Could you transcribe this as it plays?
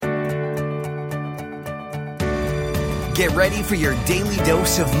Get ready for your daily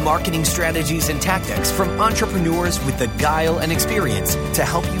dose of marketing strategies and tactics from entrepreneurs with the guile and experience to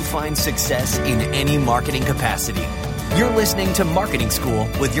help you find success in any marketing capacity. You're listening to Marketing School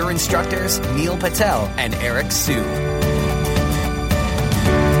with your instructors, Neil Patel and Eric Siu.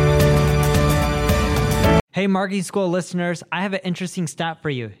 Hey, Marketing School listeners, I have an interesting stat for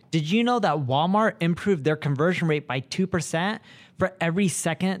you. Did you know that Walmart improved their conversion rate by 2% for every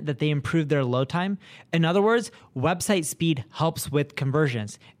second that they improved their load time? In other words, website speed helps with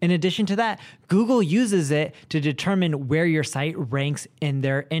conversions. In addition to that, Google uses it to determine where your site ranks in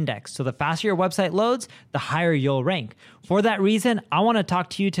their index. So the faster your website loads, the higher you'll rank. For that reason, I want to talk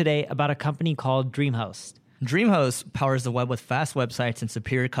to you today about a company called DreamHost. DreamHost powers the web with fast websites and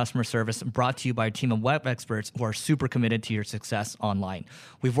superior customer service, brought to you by a team of web experts who are super committed to your success online.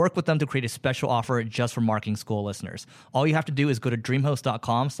 We've worked with them to create a special offer just for Marketing School listeners. All you have to do is go to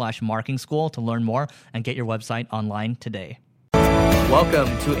dreamhost.com/marketing school to learn more and get your website online today.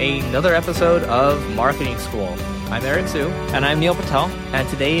 Welcome to another episode of Marketing School. I'm Eric Siu. And I'm Neil Patel. And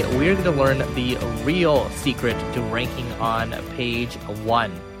today we're going to learn the real secret to ranking on page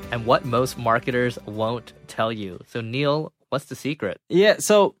 1. And what most marketers won't tell you. So, Neil, what's the secret? Yeah,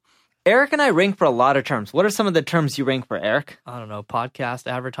 so Eric and I rank for a lot of terms. What are some of the terms you rank for, Eric? I don't know, podcast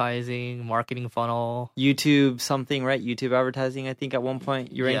advertising, marketing funnel. YouTube something, right? YouTube advertising, I think at one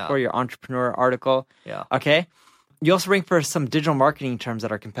point you rank for your entrepreneur article. Yeah. Okay. You also rank for some digital marketing terms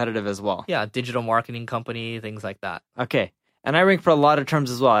that are competitive as well. Yeah, digital marketing company, things like that. Okay. And I rank for a lot of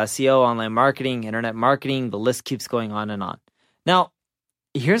terms as well. SEO, online marketing, internet marketing, the list keeps going on and on. Now,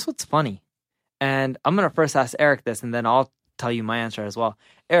 here's what's funny, and I'm going to first ask Eric this, and then I'll tell you my answer as well.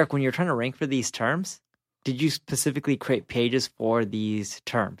 Eric, when you're trying to rank for these terms, did you specifically create pages for these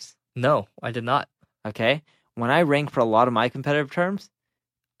terms? No, I did not. Okay. When I rank for a lot of my competitive terms,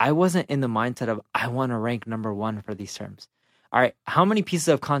 I wasn't in the mindset of, I want to rank number 1 for these terms. All right. How many pieces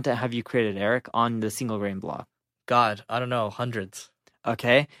of content have you created, Eric, on the Single Grain blog? God, I don't know, hundreds.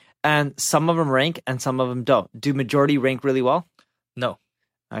 Okay. And some of them rank and some of them don't. Do majority rank really well? No.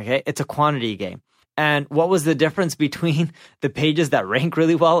 Okay, it's a quantity game. And what was the difference between the pages that rank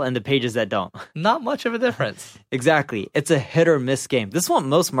really well and the pages that don't? Not much of a difference. Exactly. It's a hit or miss game. This is what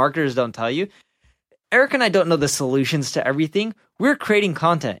most marketers don't tell you. Eric and I don't know the solutions to everything. We're creating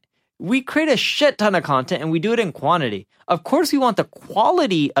content. We create a shit ton of content and we do it in quantity. Of course, we want the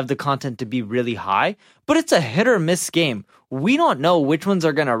quality of the content to be really high, but it's a hit or miss game. We don't know which ones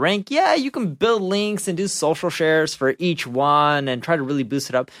are going to rank. Yeah, you can build links and do social shares for each one and try to really boost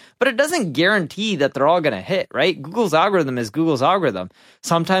it up, but it doesn't guarantee that they're all going to hit, right? Google's algorithm is Google's algorithm.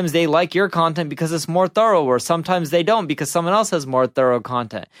 Sometimes they like your content because it's more thorough, or sometimes they don't because someone else has more thorough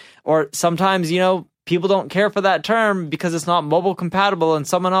content. Or sometimes, people don't care for that term because it's not mobile compatible and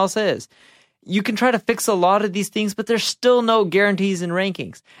someone else is. You can try to fix a lot of these things, but there's still no guarantees in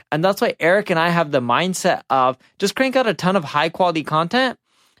rankings. And that's why Eric and I have the mindset of just crank out a ton of high quality content,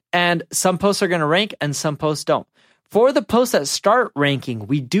 and some posts are going to rank and some posts don't. For the posts that start ranking,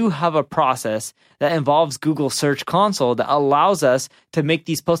 we do have a process that involves Google Search Console that allows us to make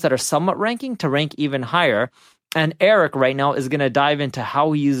these posts that are somewhat ranking to rank even higher. And Eric right now is going to dive into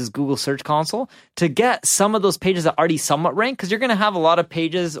how he uses Google Search Console to get some of those pages that already somewhat rank, because you're going to have a lot of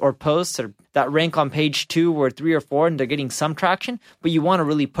pages or posts that rank on page 2 or 3 or 4 and they're getting some traction, but you want to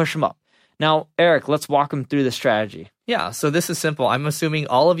really push them up. Now, Eric, let's walk him through the strategy. Yeah, so this is simple. I'm assuming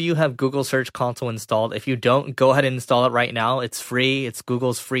all of you have Google Search Console installed. If you don't, go ahead and install it right now. It's free. It's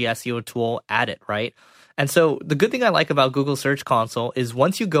Google's free SEO tool. Add it, right? And so the good thing I like about Google Search Console is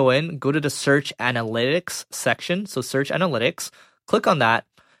once you go to the Search Analytics section, so Search Analytics, click on that.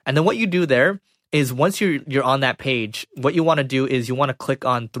 And then what you do there is once you're on that page, what you want to do is you want to click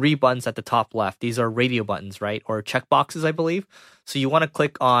on 3 buttons at the top left. These are radio buttons, right? Or checkboxes, I believe. So you want to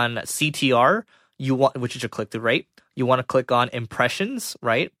click on CTR, which is your click-through rate. You want to click on impressions,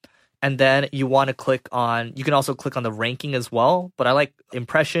 right? And then you want to click on, you can also click on the ranking as well, but I like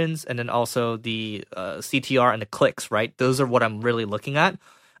impressions and then also the CTR and the clicks, right? Those are what I'm really looking at.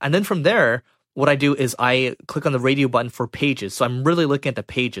 And then from there, what I do is I click on the radio button for pages. So I'm really looking at the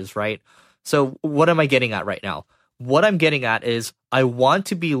pages, right? So what am I getting at right now? What I'm getting at is I want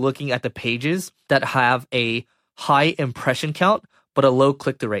to be looking at the pages that have a high impression count, but a low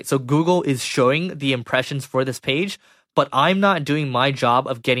click-through rate. So Google is showing the impressions for this page, but I'm not doing my job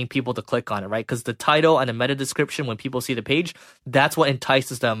of getting people to click on it, right? Because the title and the meta description, when people see the page, that's what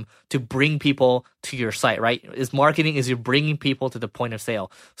entices them to bring people to your site, right? Marketing is you're bringing people to the point of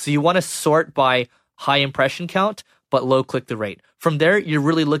sale. So you want to sort by high impression count, but low click-through rate. From there, you're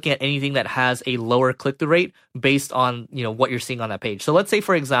really looking at anything that has a lower click-through rate based on, what you're seeing on that page. So let's say,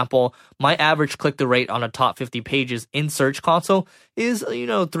 for example, my average click-through rate on a top 50 pages in Search Console is, 3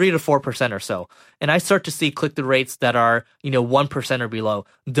 to 4% or so. And I start to see click-through rates that are, 1% or below.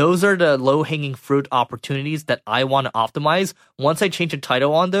 Those are the low-hanging fruit opportunities that I want to optimize. Once I change the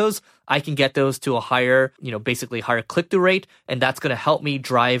title on those, I can get those to a higher, basically higher click-through rate, and that's going to help me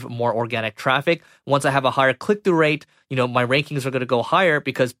drive more organic traffic. Once I have a higher click-through rate, my rankings are going to go higher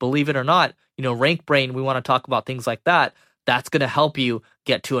because, believe it or not, RankBrain, we want to talk about things like that. That's going to help you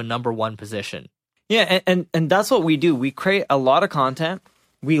get to a number one position. Yeah, and that's what we do. We create a lot of content.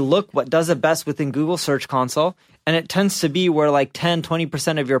 We look what does it best within Google Search Console, and it tends to be where like 10,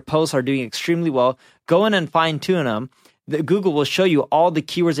 20% of your posts are doing extremely well. Go in and fine-tune them. Google will show you all the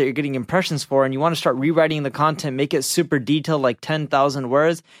keywords that you're getting impressions for, and you want to start rewriting the content, make it super detailed, like 10,000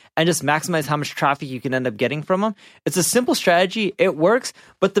 words, and just maximize how much traffic you can end up getting from them. It's a simple strategy. It works.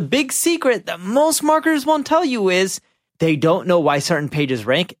 But the big secret that most marketers won't tell you is they don't know why certain pages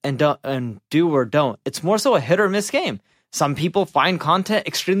rank and do or don't. It's more so a hit or miss game. Some people find content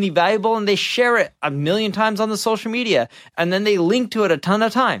extremely valuable and they share it 1,000,000 times on the social media, and then they link to it a ton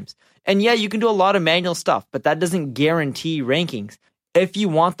of times. And yeah, you can do a lot of manual stuff, but that doesn't guarantee rankings. If you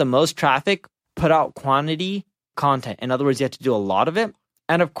want the most traffic, put out quantity content. In other words, you have to do a lot of it.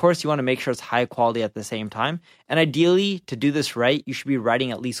 And of course, you want to make sure it's high quality at the same time. And ideally, to do this right, you should be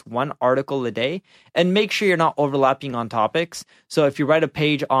writing at least one article a day, and make sure you're not overlapping on topics. So if you write a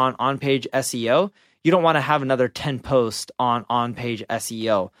page on on-page SEO, you don't want to have another 10 posts on on-page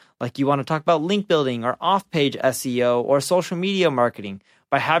SEO. Like you want to talk about link building or off-page SEO or social media marketing.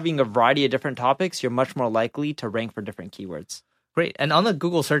 By having a variety of different topics, you're much more likely to rank for different keywords. Great. And on the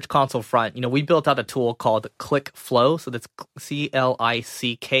Google Search Console front, we built out a tool called ClickFlow. So that's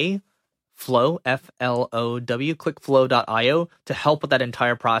CLICK Flow, FLOW, clickflow.io to help with that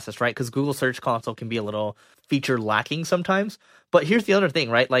entire process, right? Because Google Search Console can be a little feature lacking sometimes. But here's the other thing,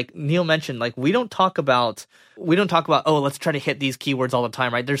 right? Like Neil mentioned, like we don't talk about, oh, let's try to hit these keywords all the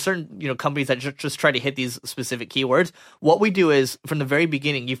time, right? There's certain, companies that just try to hit these specific keywords. What we do is from the very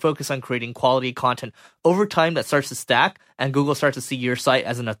beginning, you focus on creating quality content. Over time, that starts to stack and Google starts to see your site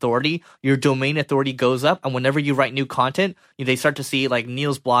as an authority. Your domain authority goes up. And whenever you write new content, they start to see like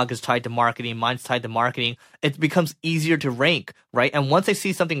Neil's blog is tied to marketing, mine's tied to marketing. It becomes easier to rank, right? And once I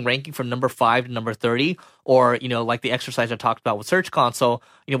see something ranking from number 5 to number 30, or, like the exercise I talked about with Search Console,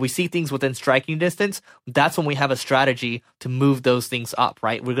 we see things within striking distance. That's when we have a strategy to move those things up,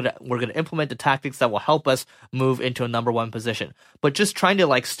 right? We're gonna implement the tactics that will help us move into a number one position. But just trying to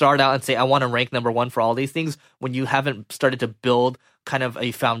like start out and say, I want to rank number one for all these things when you haven't started to build kind of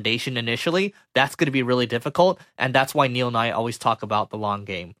a foundation initially, that's going to be really difficult. And that's why Neil and I always talk about the long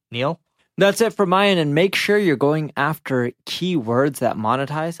game. Neil? That's it for mine, and make sure you're going after keywords that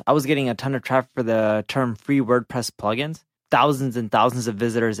monetize. I was getting a ton of traffic for the term free WordPress plugins, thousands and thousands of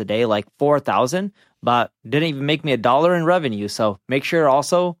visitors a day, like 4,000, but didn't even make me $1 in revenue. So make sure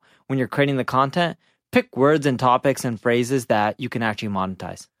also when you're creating the content, pick words and topics and phrases that you can actually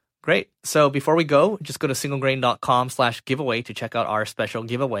monetize. Great. So before we go, just go to singlegrain.com/giveaway to check out our special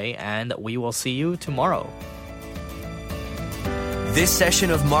giveaway, and we will see you tomorrow. This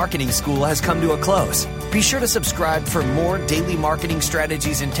session of Marketing School has come to a close. Be sure to subscribe for more daily marketing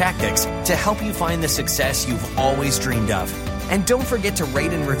strategies and tactics to help you find the success you've always dreamed of. And don't forget to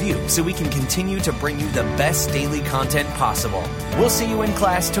rate and review so we can continue to bring you the best daily content possible. We'll see you in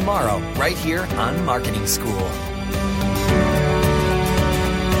class tomorrow, right here on Marketing School.